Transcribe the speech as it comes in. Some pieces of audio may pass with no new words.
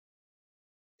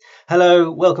Hello,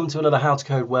 welcome to another How to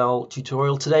Code Well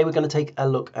tutorial. Today we're going to take a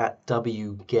look at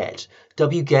WGET.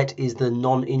 WGET is the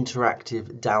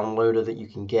non-interactive downloader that you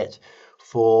can get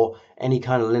for any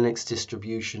kind of Linux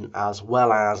distribution as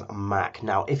well as a Mac.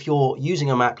 Now, if you're using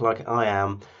a Mac like I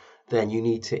am, then you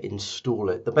need to install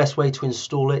it. The best way to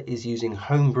install it is using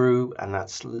Homebrew, and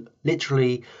that's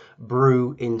literally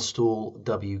brew install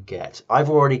WGET. I've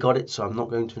already got it, so I'm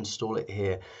not going to install it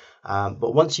here.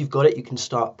 But once you've got it, you can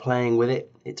start playing with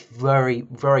it. It's very,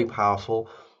 very powerful.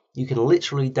 You can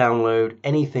literally download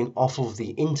anything off of the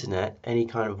internet, any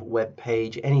kind of web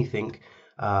page, anything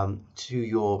to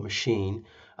your machine.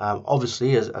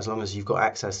 Obviously, as long as you've got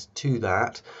access to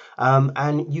that.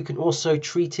 And you can also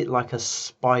treat it like a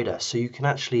spider. So you can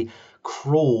actually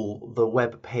crawl the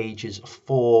web pages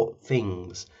for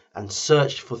things and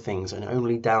search for things and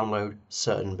only download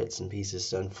certain bits and pieces,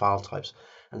 certain file types,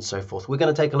 and so forth. We're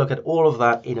going to take a look at all of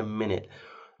that in a minute.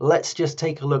 Let's just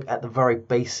take a look at the very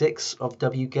basics of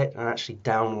WGET and actually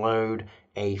download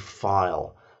a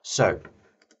file. So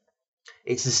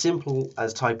it's as simple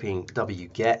as typing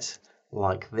WGET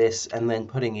like this and then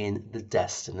putting in the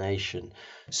destination.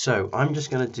 So I'm just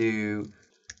going to do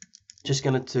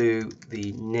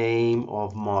the name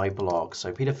of my blog,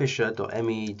 so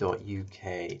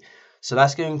peterfisher.me.uk. So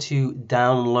that's going to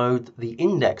download the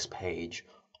index page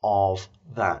of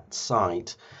that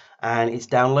site, and it's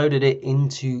downloaded it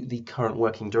into the current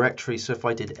working directory. So if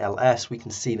I did ls, we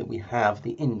can see that we have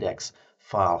the index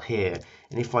file here,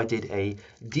 and if I did a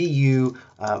du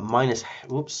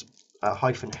 -h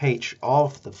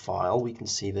of the file, we can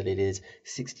see that it is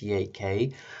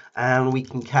 68k, and we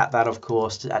can cat that, of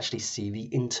course, to actually see the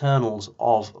internals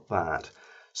of that.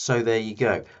 So there you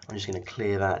go. I'm just going to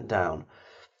clear that down.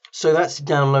 So that's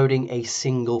downloading a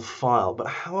single file, but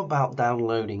how about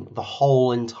downloading the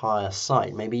whole entire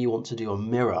site? Maybe you want to do a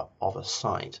mirror of a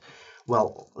site.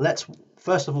 Well,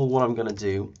 first of all, what I'm going to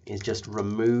do is just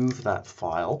remove that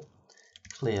file,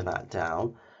 clear that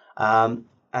down,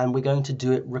 and we're going to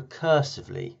do it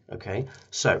recursively. Okay,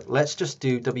 so let's just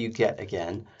do wget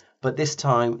again, but this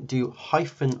time do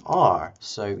 -r,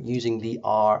 so using the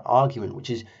r argument, which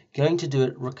is going to do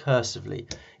it recursively.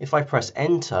 If I press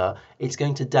enter, it's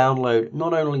going to download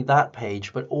not only that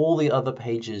page, but all the other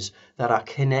pages that are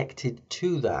connected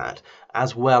to that,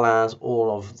 as well as all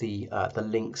of the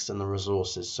links and the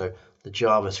resources. So the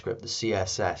JavaScript, the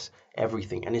CSS,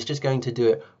 everything. And it's just going to do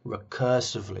it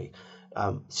recursively.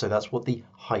 So that's what the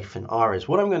 -r is.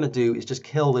 What I'm going to do is just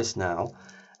kill this now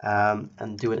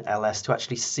and do an ls to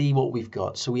actually see what we've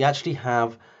got. So we actually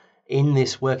have in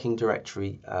this working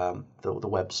directory the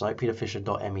website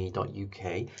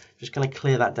peterfisher.me.uk. Just going to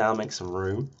clear that down, make some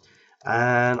room,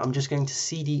 and I'm just going to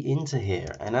cd into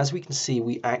here, and as we can see,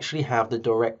 we actually have the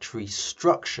directory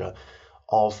structure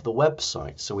of the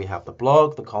website. So we have the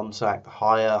blog, the contact, the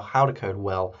hire, how to code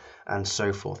well, and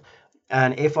so forth.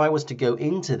 And if I was to go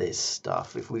into this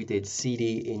stuff, if we did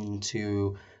cd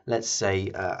into, let's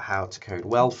say, how to code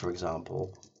well, for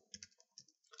example,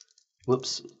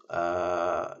 whoops,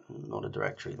 not a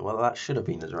directory. Well, that should have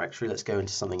been a directory. Let's go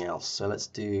into something else. So let's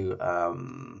do,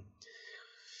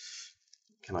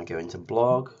 can I go into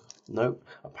blog? Nope.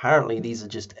 Apparently these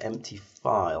are just empty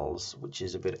files, which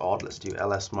is a bit odd. Let's do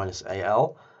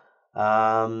ls-al.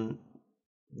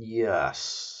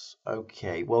 Yes.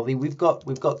 Okay. Well, we've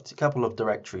got a couple of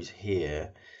directories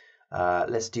here.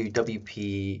 Let's do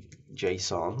wp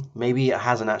json. Maybe it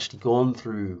hasn't actually gone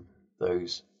through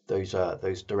those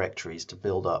directories to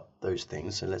build up those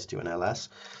things. So let's do an ls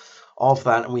of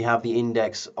that, and we have the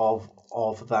index of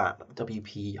that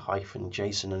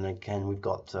wp-json, and again we've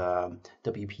got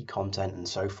wp content and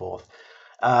so forth.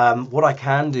 What I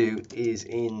can do is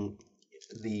in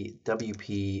the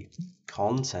wp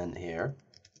content here,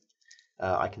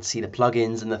 I can see the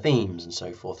plugins and the themes and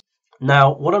so forth.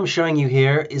 Now, what I'm showing you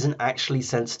here isn't actually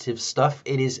sensitive stuff.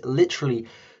 It is literally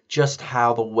just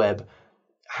how the web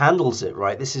handles it,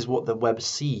 right? This is what the web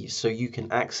sees, so you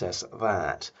can access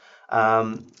that.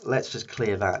 Let's just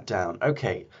clear that down.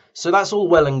 Okay, so that's all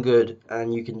well and good,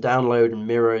 and you can download and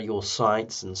mirror your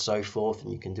sites and so forth,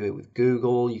 and you can do it with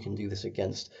Google. You can do this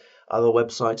against other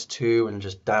websites too, and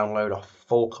just download a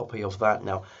full copy of that.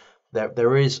 Now,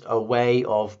 there is a way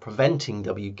of preventing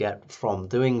WGET from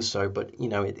doing so, but you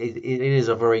know, it is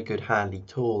a very good handy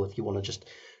tool if you want to just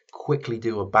quickly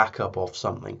do a backup of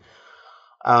something.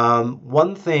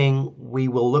 One thing we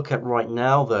will look at right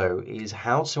now, though, is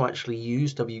how to actually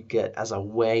use WGET as a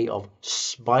way of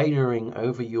spidering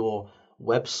over your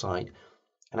website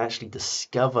and actually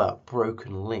discover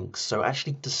broken links. So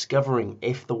actually discovering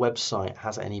if the website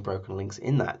has any broken links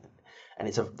in that. And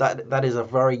that is a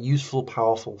very useful,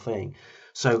 powerful thing.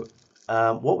 So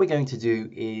what we're going to do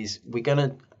is we're going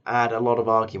to add a lot of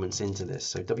arguments into this.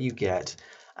 So WGET,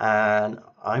 and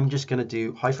I'm just going to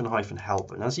do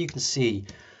 --help. And as you can see,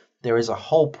 there is a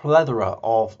whole plethora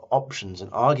of options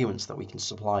and arguments that we can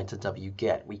supply to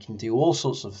WGET. We can do all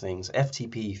sorts of things,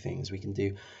 FTP things, we can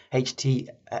do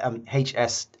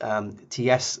HSTS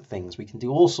things, we can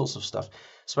do all sorts of stuff,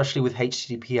 especially with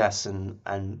HTTPS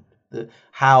and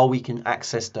how we can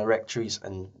access directories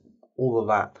and all of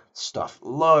that stuff.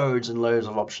 Loads and loads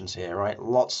of options here, right?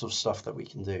 Lots of stuff that we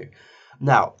can do.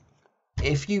 Now,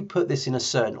 if you put this in a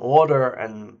certain order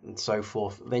and so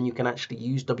forth, then you can actually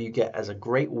use WGET as a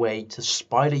great way to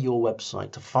spider your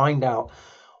website to find out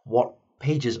what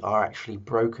pages are actually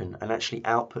broken and actually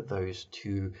output those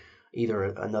to either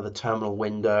another terminal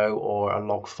window or a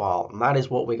log file. And that is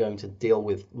what we're going to deal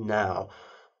with now.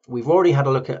 We've already had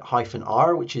a look at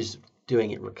 -r, which is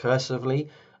doing it recursively.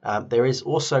 There is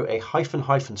also a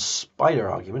 ---- spider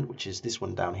argument, which is this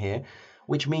one down here,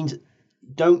 which means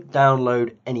don't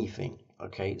download anything.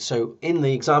 Okay, so in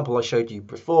the example I showed you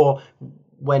before,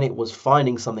 when it was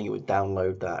finding something, it would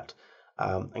download that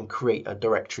and create a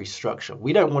directory structure.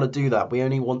 We don't want to do that. We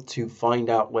only want to find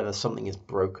out whether something is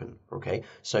broken. Okay,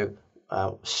 so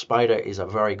spider is a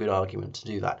very good argument to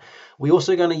do that. We're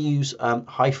also going to use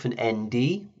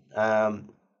 -nd,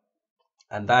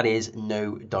 and that is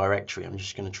no directory. I'm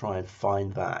just going to try and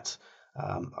find that.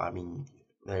 I mean,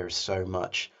 there's so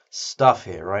much stuff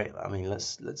here, right? I mean,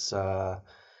 let's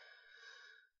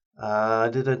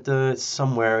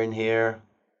somewhere in here.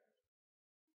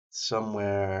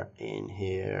 Somewhere in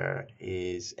here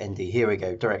is ND. Here we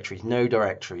go. Directories. No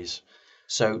directories.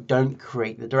 So don't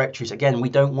create the directories. Again, we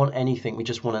don't want anything. We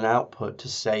just want an output to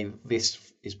say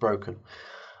this is broken.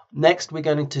 Next, we're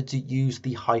going to use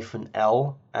the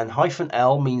 -l, and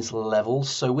 -l means levels.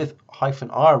 So with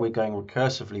 -r, we're going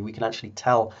recursively. We can actually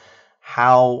tell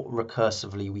how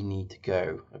recursively we need to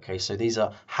go. Okay, so these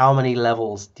are how many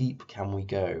levels deep can we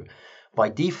go. By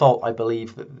default, I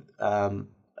believe that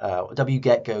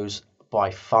WGET goes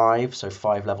by 5, so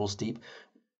 5 levels deep.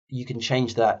 You can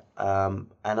change that,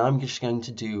 and I'm just going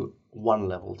to do 1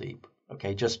 level deep.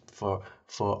 Okay, just for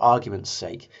argument's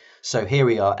sake. So here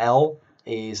we are. L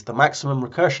is the maximum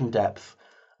recursion depth,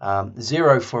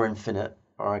 0 for infinite.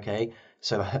 Okay,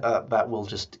 so that will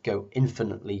just go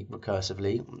infinitely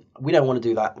recursively. We don't want to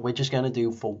do that. We're just going to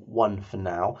do for 1 for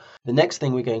now. The next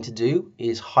thing we're going to do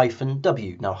is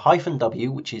 -w. Now -w,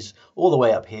 which is all the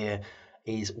way up here,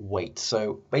 is wait.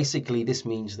 So basically this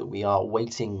means that we are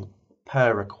waiting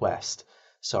per request.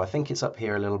 So I think it's up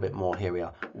here a little bit more. Here we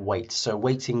are, wait. So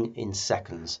waiting in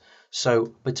seconds. So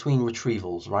between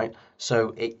retrievals, right?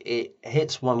 So it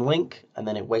hits one link and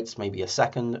then it waits maybe a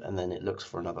second and then it looks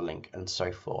for another link and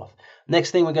so forth.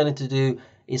 Next thing we're going to do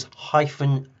is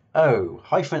 -o.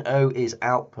 -o is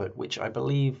output, which I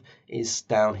believe is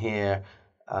down here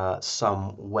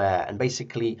somewhere. And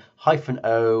basically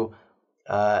 -o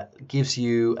gives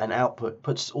you an output,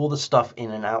 puts all the stuff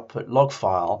in an output log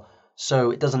file,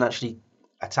 so it doesn't actually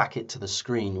attack it to the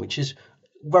screen, which is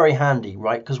very handy,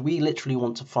 right? Because we literally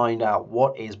want to find out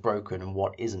what is broken and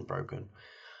what isn't broken.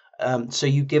 So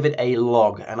you give it a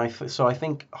log, and I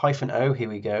think -o, here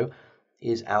we go,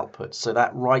 is output. So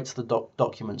that writes the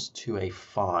documents to a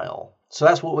file. So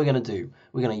that's what we're going to do.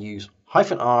 We're going to use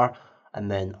 -r and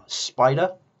then spider,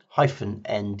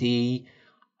 -nd,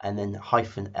 and then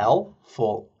 -l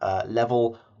for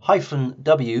level,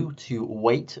 -w to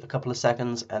wait a couple of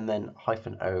seconds, and then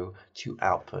 -o to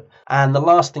output. And the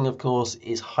last thing, of course,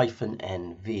 is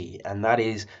 -nv, and that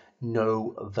is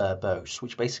no verbose,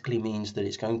 which basically means that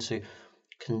it's going to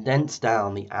condense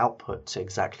down the output to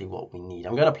exactly what we need.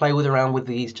 I'm going to play around with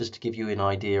these just to give you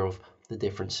an idea of the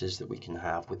differences that we can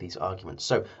have with these arguments.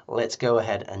 So let's go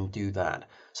ahead and do that.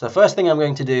 So the first thing I'm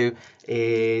going to do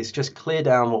is just clear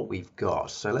down what we've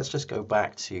got. So let's just go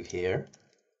back to here,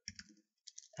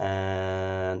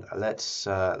 and let's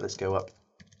go up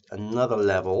another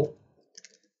level.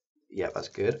 Yeah, that's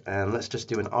good. And let's just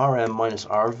do an rm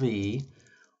 -rv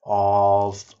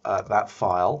of that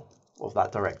file, of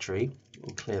that directory,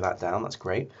 and clear that down. That's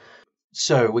great.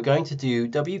 So we're going to do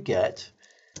wget,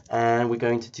 and we're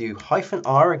going to do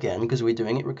 -r again because we're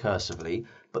doing it recursively,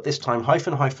 but this time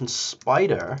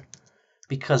 -spider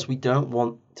because we don't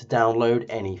want to download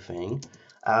anything.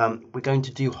 We're going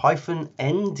to do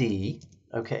 -nd,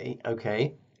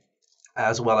 okay,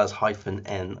 as well as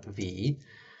 -nv,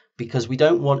 because we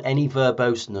don't want any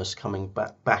verboseness coming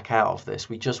back out of this.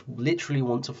 We just literally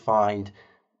want to find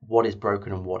what is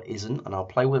broken and what isn't, and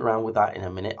I'll play around with that in a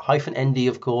minute. -nd,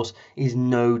 of course, is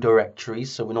no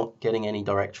directories, so we're not getting any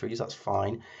directories. That's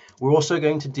fine. We're also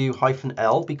going to do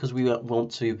 -l because we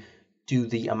want to do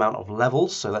the amount of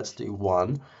levels, so let's do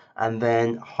 1, and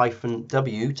then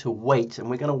 -w to wait, and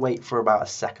we're going to wait for about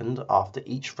a second after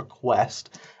each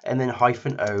request, and then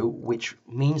 -o, which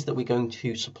means that we're going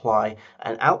to supply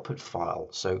an output file.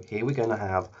 So here we're going to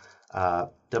have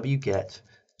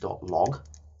wget.log,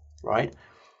 right?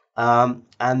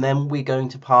 And then we're going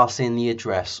to pass in the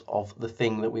address of the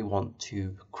thing that we want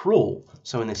to crawl.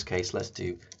 So in this case, let's do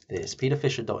this,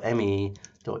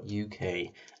 peterfisher.me.uk.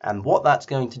 And what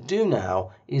that's going to do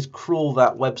now is crawl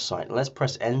that website. Let's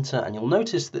press enter, and you'll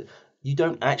notice that you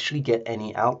don't actually get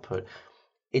any output.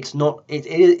 It's not,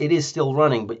 it is still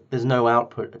running, but there's no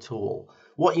output at all.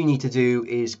 What you need to do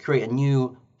is create a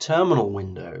new terminal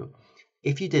window.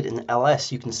 If you did an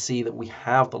ls, you can see that we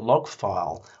have the log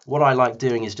file. What I like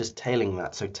doing is just tailing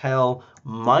that. So tail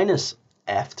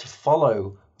 -f to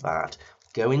follow that,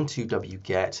 go into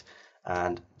wget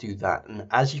and do that. And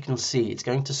as you can see, it's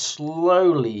going to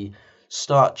slowly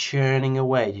start churning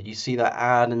away. Did you see that?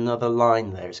 Add another line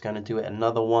there. It's going to do it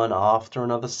another one after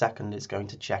another second. It's going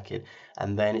to check it,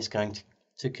 and then it's going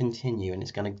to continue, and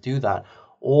it's going to do that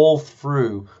all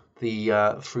through the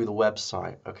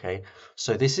website. Okay,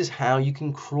 so this is how you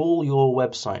can crawl your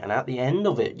website, and at the end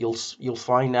of it, you'll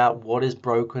find out what is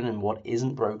broken and what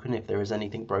isn't broken, if there is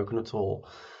anything broken at all.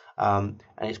 And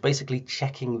it's basically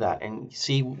checking that, and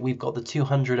see, we've got the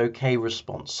 200 OK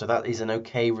response, so that is an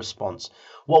OK response.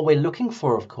 What we're looking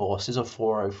for, of course, is a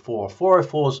 404.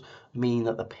 404s mean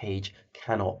that the page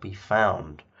cannot be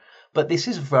found. But this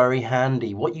is very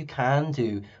handy. What you can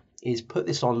do is put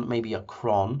this on maybe a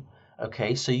cron.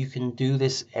 Okay, so you can do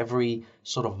this every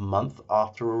sort of month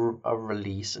after a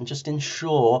release, and just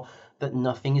ensure that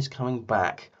nothing is coming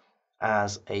back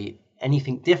as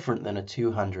anything different than a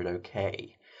 200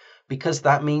 OK, because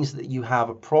that means that you have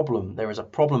a problem. There is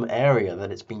a problem area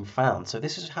that it's been found. So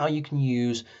this is how you can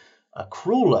use a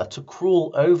crawler to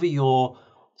crawl over your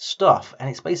stuff, and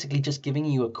it's basically just giving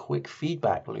you a quick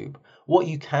feedback loop. What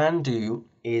you can do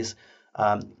is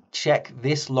check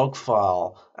this log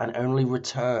file and only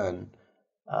return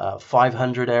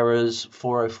 500 errors,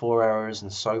 404 errors,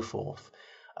 and so forth.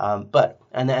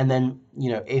 And then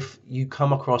if you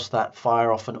come across that,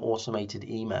 fire off an automated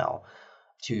email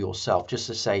to yourself just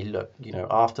to say, look,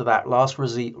 after that last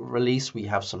release, we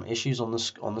have some issues on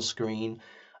the screen.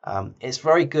 It's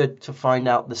very good to find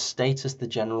out the status, the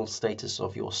general status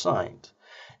of your site.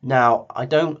 Now, I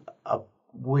don't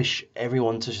wish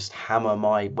everyone to just hammer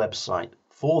my website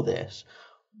for this,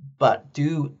 but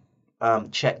do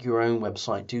check your own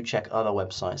website, do check other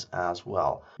websites as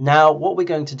well. Now, what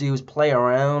we're going to do is play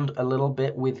around a little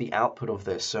bit with the output of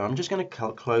this. So I'm just going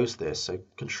to close this. So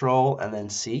Control and then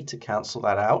C to cancel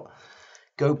that out.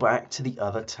 Go back to the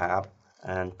other tab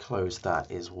and close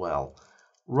that as well.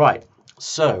 Right,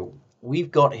 so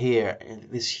we've got here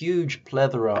this huge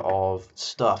plethora of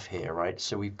stuff here, right?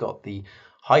 So we've got the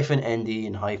 -nd and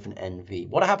 -nv.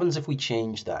 What happens if we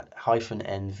change that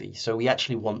 -nv? So we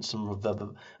actually want some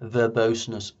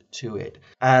verboseness to it.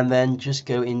 And then just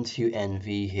go into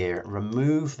nv here,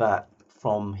 remove that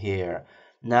from here.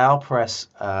 Now press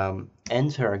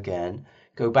enter again,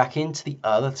 go back into the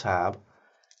other tab.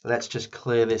 Let's just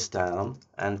clear this down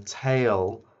and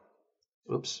tail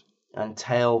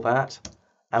that.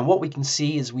 And what we can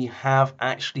see is we have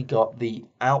actually got the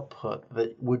output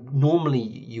that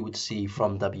you would see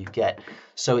from wget.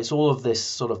 So it's all of this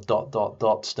sort of ...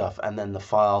 stuff, and then the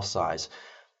file size.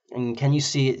 And can you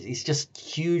see it's just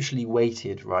hugely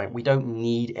weighted, right? We don't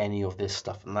need any of this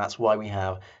stuff, and that's why we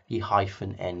have the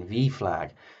 -nv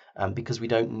flag, because we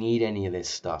don't need any of this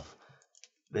stuff.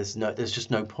 There's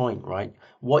just no point, right?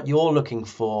 What you're looking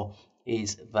for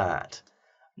is that.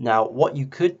 Now, what you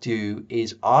could do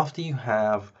is, after you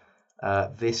have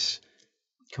this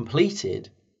completed,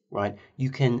 right, you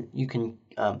can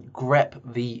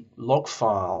grep the log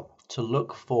file to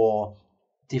look for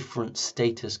different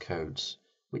status codes,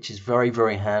 which is very,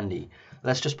 very handy.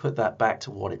 Let's just put that back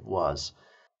to what it was.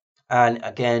 And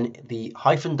again, the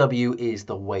 -w is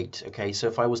the wait. Okay, so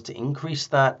if I was to increase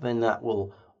that, then that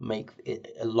will make it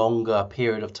a longer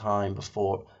period of time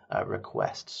before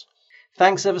requests.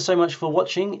 Thanks ever so much for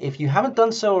watching. If you haven't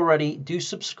done so already, do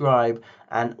subscribe,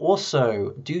 and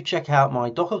also do check out my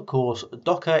Docker course,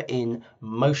 Docker in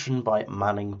Motion by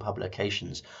Manning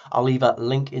Publications. I'll leave a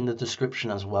link in the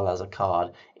description as well as a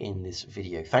card in this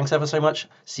video. Thanks ever so much.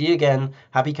 See you again.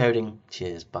 Happy coding.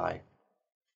 Cheers. Bye.